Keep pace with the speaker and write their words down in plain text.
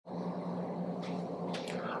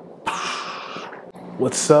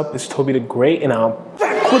What's up? It's Tobi the Great, and I'm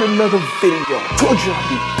back with another video. Told you I'd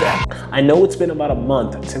be back. I know it's been about a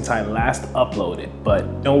month since I last uploaded,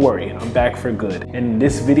 but don't worry, I'm back for good. In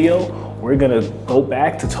this video, we're gonna go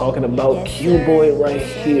back to talking about Q-Boy right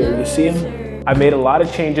here. You see him? I made a lot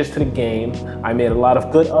of changes to the game. I made a lot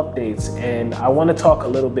of good updates, and I want to talk a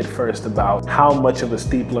little bit first about how much of a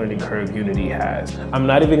steep learning curve Unity has. I'm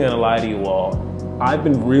not even gonna lie to you all. I've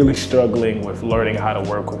been really struggling with learning how to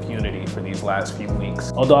work with Unity for these last few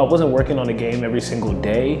weeks. Although I wasn't working on the game every single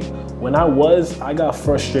day, when I was, I got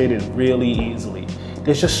frustrated really easily.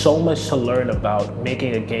 There's just so much to learn about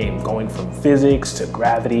making a game, going from physics to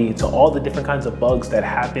gravity to all the different kinds of bugs that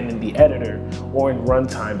happen in the editor or in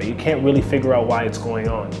runtime, but you can't really figure out why it's going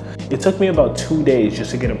on. It took me about 2 days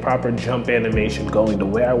just to get a proper jump animation going the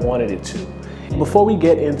way I wanted it to. Before we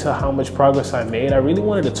get into how much progress I made, I really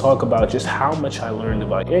wanted to talk about just how much I learned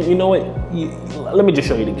about it. You know what? Let me just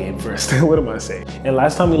show you the game first. What am I saying? And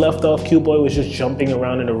last time we left off, Q-Boy was just jumping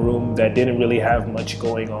around in a room that didn't really have much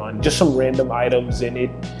going on. Just some random items, and it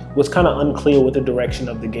was kind of unclear what the direction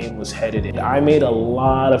of the game was headed in. I made a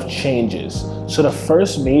lot of changes. So the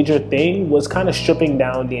first major thing was kind of stripping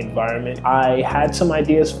down the environment. I had some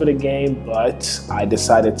ideas for the game, but I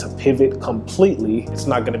decided to pivot completely. It's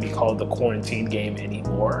not going to be called the quarantine game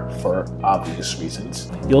anymore for obvious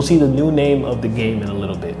reasons. You'll see the new name of the game in a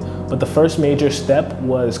little bit, but the first major step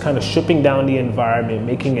was kind of stripping down the environment,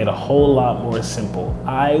 making it a whole lot more simple.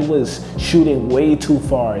 I was shooting way too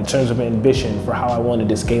far in terms of ambition for how I wanted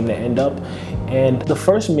this game to end up, and the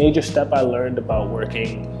first major step I learned about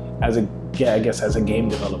working as a game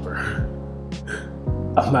developer.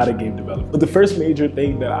 I'm not a game developer. But the first major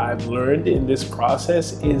thing that I've learned in this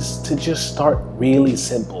process is to just start really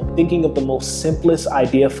simple. Thinking of the most simplest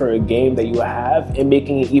idea for a game that you have and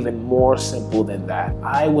making it even more simple than that.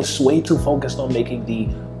 I was way too focused on making the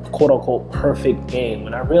quote-unquote perfect game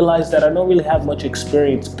when I realized that I don't really have much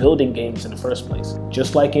experience building games in the first place.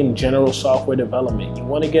 Just like in general software development, you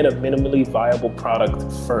want to get a minimally viable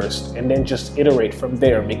product first and then just iterate from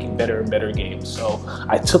there, making better and better games. So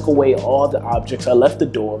I took away all the objects, I left the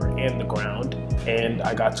door and the ground, and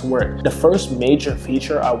I got to work. The first major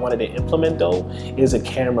feature I wanted to implement though is a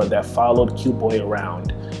camera that followed Q-Boy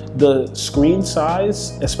around. The screen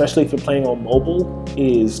size, especially if you're playing on mobile,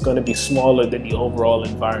 is going to be smaller than the overall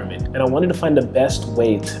environment. And I wanted to find the best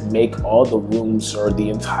way to make all the rooms or the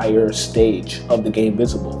entire stage of the game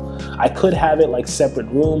visible. I could have it like separate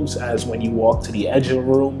rooms, as when you walk to the edge of a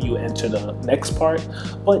room, you enter the next part,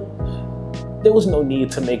 but there was no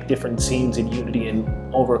need to make different scenes in Unity and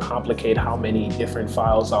overcomplicate how many different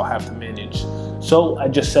files I'll have to manage. So I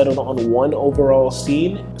just settled on one overall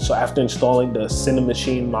scene. So after installing the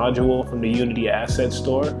Cinemachine module from the Unity Asset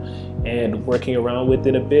Store and working around with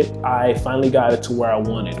it a bit, I finally got it to where I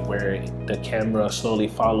wanted, where the camera slowly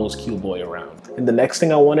follows Q-Boy around. And the next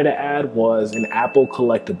thing I wanted to add was an apple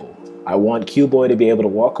collectible. I want Q-Boy to be able to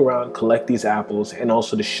walk around, collect these apples, and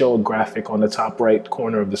also to show a graphic on the top right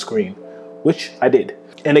corner of the screen, which I did.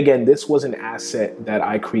 And again, this was an asset that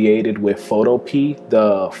I created with Photopea,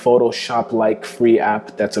 the Photoshop-like free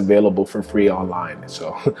app that's available for free online.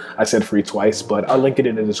 So I said free twice, but I'll link it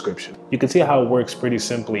in the description. You can see how it works pretty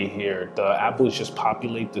simply here. The apples just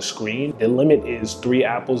populate the screen. The limit is 3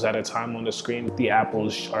 apples at a time on the screen. The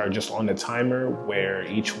apples are just on the timer where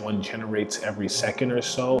each one generates every second or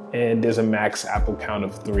so. And there's a max apple count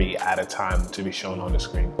of 3 at a time to be shown on the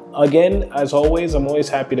screen. Again, as always, I'm always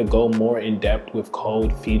happy to go more in depth with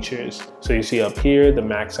code features. So you see up here, the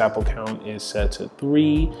max apple count is set to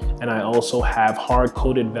 3, and I also have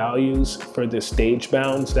hard-coded values for the stage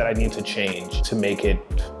bounds that I need to change to make it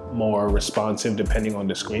more responsive depending on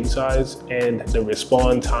the screen size, and the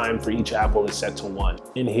respawn time for each apple is set to 1.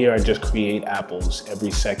 In here I just create apples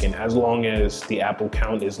every second. As long as the apple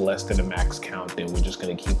count is less than the max count, then we're just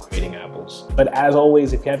going to keep creating apples. But as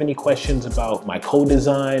always, if you have any questions about my code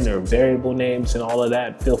design or variable names and all of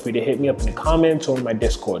that, feel free to hit me up in the comments or in my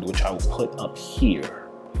Discord, which I will put up here.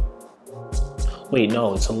 Wait,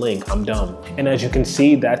 no, it's a link, I'm dumb. And as you can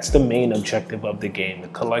see, that's the main objective of the game.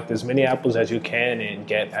 Collect as many apples as you can and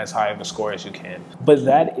get as high of a score as you can. But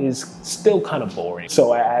that is still kind of boring.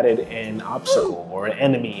 So I added an obstacle or an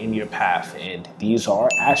enemy in your path, and these are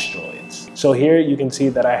asteroids. So here you can see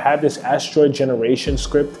that I have this asteroid generation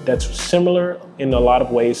script that's similar in a lot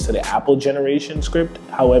of ways to the apple generation script.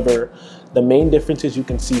 However, the main differences you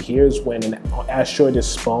can see here is when an asteroid is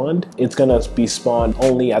spawned, it's gonna be spawned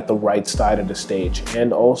only at the right side of the stage.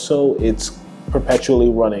 And also it's perpetually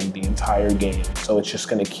running the entire game. So it's just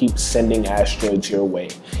gonna keep sending asteroids your way.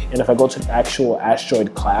 And if I go to the actual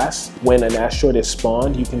asteroid class, when an asteroid is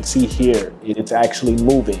spawned, you can see here, it's actually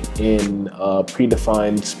moving in a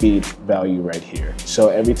predefined speed value right here. So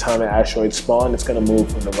every time an asteroid spawns, it's gonna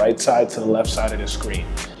move from the right side to the left side of the screen.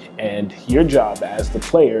 And your job as the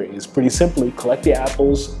player is pretty simply collect the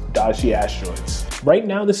apples, dodge the asteroids. Right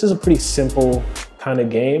now, this is a pretty simple kind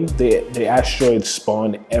of game. The asteroids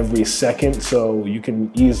spawn every second, so you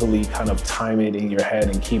can easily kind of time it in your head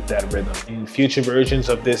and keep that rhythm. In future versions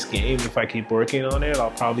of this game, if I keep working on it,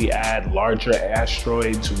 I'll probably add larger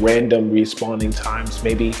asteroids, random respawning times.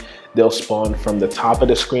 Maybe they'll spawn from the top of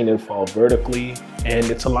the screen and fall vertically. And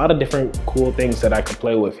it's a lot of different cool things that I could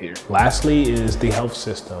play with here. Lastly is the health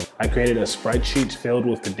system. I created a spreadsheet filled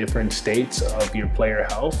with the different states of your player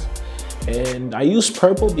health. And I use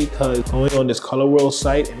purple because going on this color world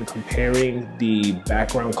site and comparing the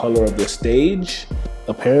background color of the stage,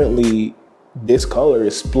 apparently this color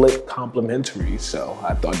is split complementary. So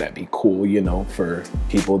I thought that'd be cool, you know, for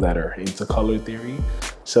people that are into color theory.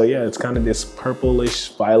 So yeah, it's kind of this purplish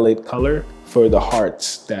violet color for the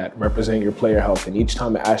hearts that represent your player health. And each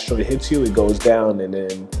time an asteroid hits you, it goes down. And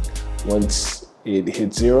then once it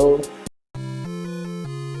hits 0,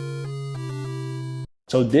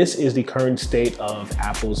 so this is the current state of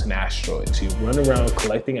apples and asteroids. You run around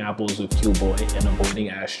collecting apples with Q-Boy and avoiding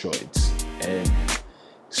asteroids. And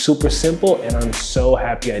super simple, and I'm so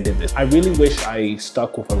happy I did this. I really wish I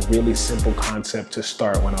stuck with a really simple concept to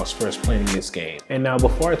start when I was first playing this game. And now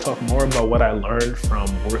before I talk more about what I learned from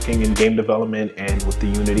working in game development and with the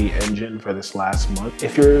Unity engine for this last month,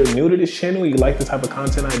 if you're new to this channel, you like the type of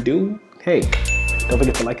content I do, hey, don't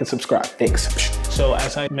forget to like and subscribe. Thanks. So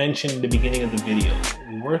as I mentioned at the beginning of the video,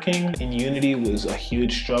 working in Unity was a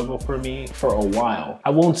huge struggle for me for a while. I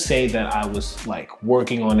won't say that I was like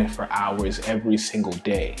working on it for hours every single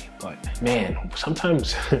day, but man,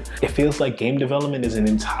 sometimes it feels like game development is an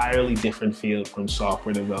entirely different field from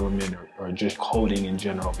software development or just coding in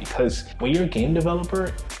general, because when you're a game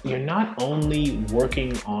developer, you're not only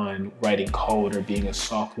working on writing code or being a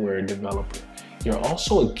software developer, you're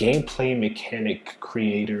also a gameplay mechanic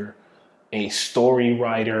creator, a story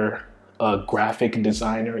writer, a graphic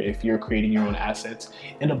designer if you're creating your own assets,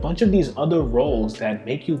 and a bunch of these other roles that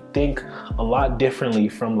make you think a lot differently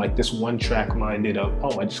from like this one track minded of,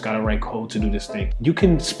 oh, I just gotta write code to do this thing. You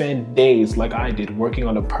can spend days like I did working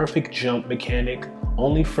on a perfect jump mechanic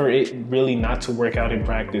only for it really not to work out in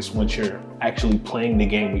practice once you're actually playing the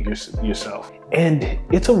game with yourself. And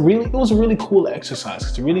it was a really cool exercise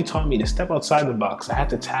because it really taught me to step outside the box. I had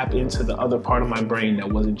to tap into the other part of my brain that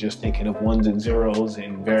wasn't just thinking of ones and zeros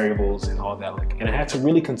and variables and all that. And I had to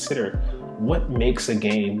really consider what makes a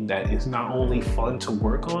game that is not only fun to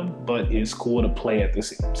work on, but is cool to play at the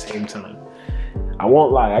same time. I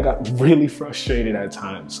won't lie, I got really frustrated at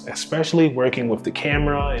times, especially working with the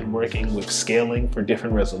camera and working with scaling for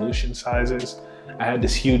different resolution sizes. I had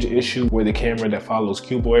this huge issue where the camera that follows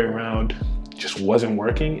Q-Boy around just wasn't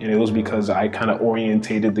working, and it was because I kind of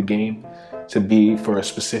orientated the game to be for a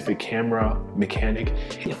specific camera mechanic.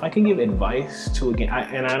 If I can give advice to a game,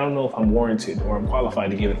 and I don't know if I'm warranted or I'm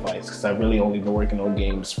qualified to give advice because I've really only been working on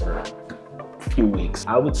games for a few weeks,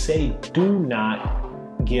 I would say do not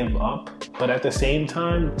give up, but at the same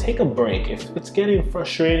time, take a break. If it's getting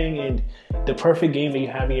frustrating and the perfect game that you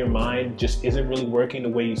have in your mind just isn't really working the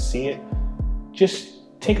way you see it,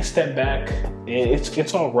 just take a step back.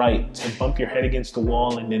 It's all right to bump your head against the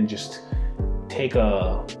wall and then just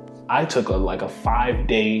I took like a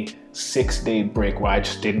 5-day, 6-day break where I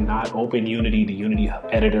just did not open Unity, the Unity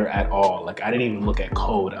editor at all. Like I didn't even look at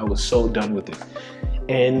code. I was so done with it.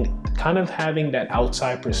 And kind of having that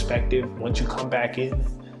outside perspective, once you come back in,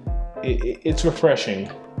 it's refreshing.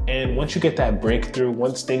 And once you get that breakthrough,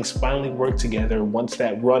 once things finally work together, once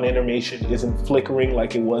that run animation isn't flickering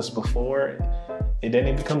like it was before, and then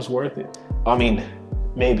it becomes worth it. I mean,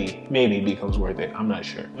 maybe it becomes worth it. I'm not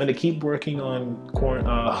sure. I'm gonna keep working on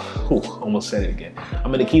almost said it again.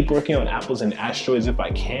 I'm gonna keep working on apples and asteroids if I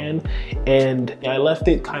can. And I left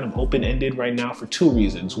it kind of open-ended right now for 2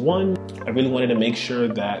 reasons. One, I really wanted to make sure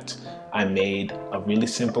that I made a really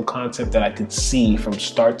simple concept that I could see from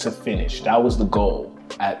start to finish. That was the goal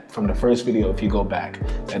from the first video, if you go back.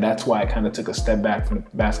 And that's why I kind of took a step back from the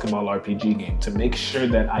basketball RPG game, to make sure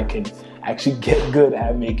that I can actually get good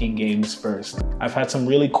at making games first. I've had some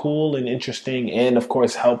really cool and interesting and of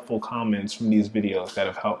course helpful comments from these videos that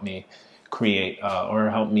have helped me create or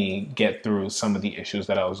help me get through some of the issues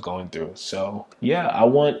that I was going through. So yeah, I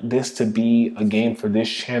want this to be a game for this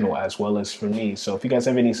channel as well as for me. So if you guys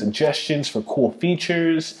have any suggestions for cool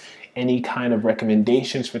features, any kind of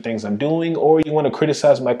recommendations for things I'm doing, or you want to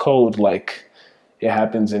criticize my code like it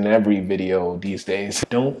happens in every video these days,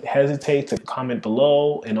 don't hesitate to comment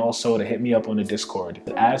below and also to hit me up on the Discord.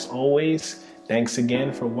 As always, thanks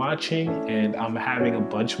again for watching, and I'm having a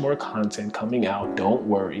bunch more content coming out, don't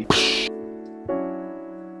worry.